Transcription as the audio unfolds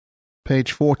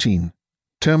Page 14.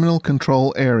 Terminal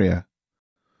Control Area.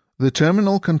 The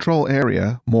Terminal Control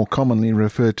Area, more commonly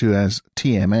referred to as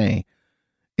TMA,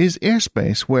 is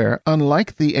airspace where,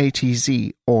 unlike the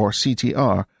ATZ or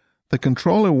CTR, the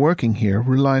controller working here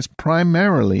relies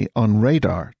primarily on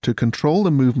radar to control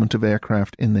the movement of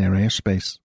aircraft in their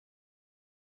airspace.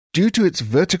 Due to its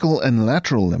vertical and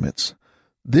lateral limits,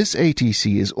 this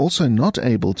ATC is also not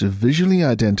able to visually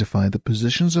identify the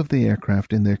positions of the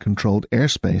aircraft in their controlled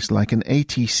airspace like an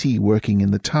ATC working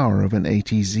in the tower of an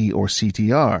ATZ or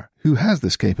CTR, who has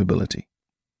this capability.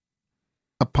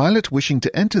 A pilot wishing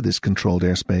to enter this controlled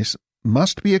airspace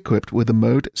must be equipped with a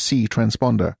Mode C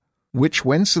transponder, which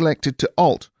when selected to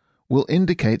Alt will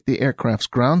indicate the aircraft's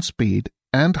ground speed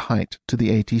and height to the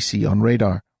ATC on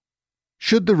radar.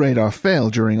 Should the radar fail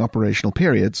during operational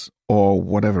periods, or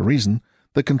whatever reason,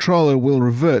 the controller will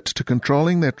revert to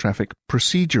controlling their traffic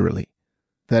procedurally,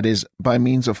 that is, by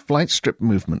means of flight strip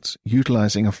movements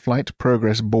utilizing a flight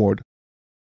progress board.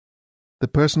 The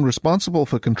person responsible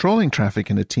for controlling traffic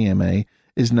in a TMA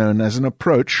is known as an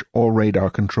approach or radar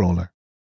controller.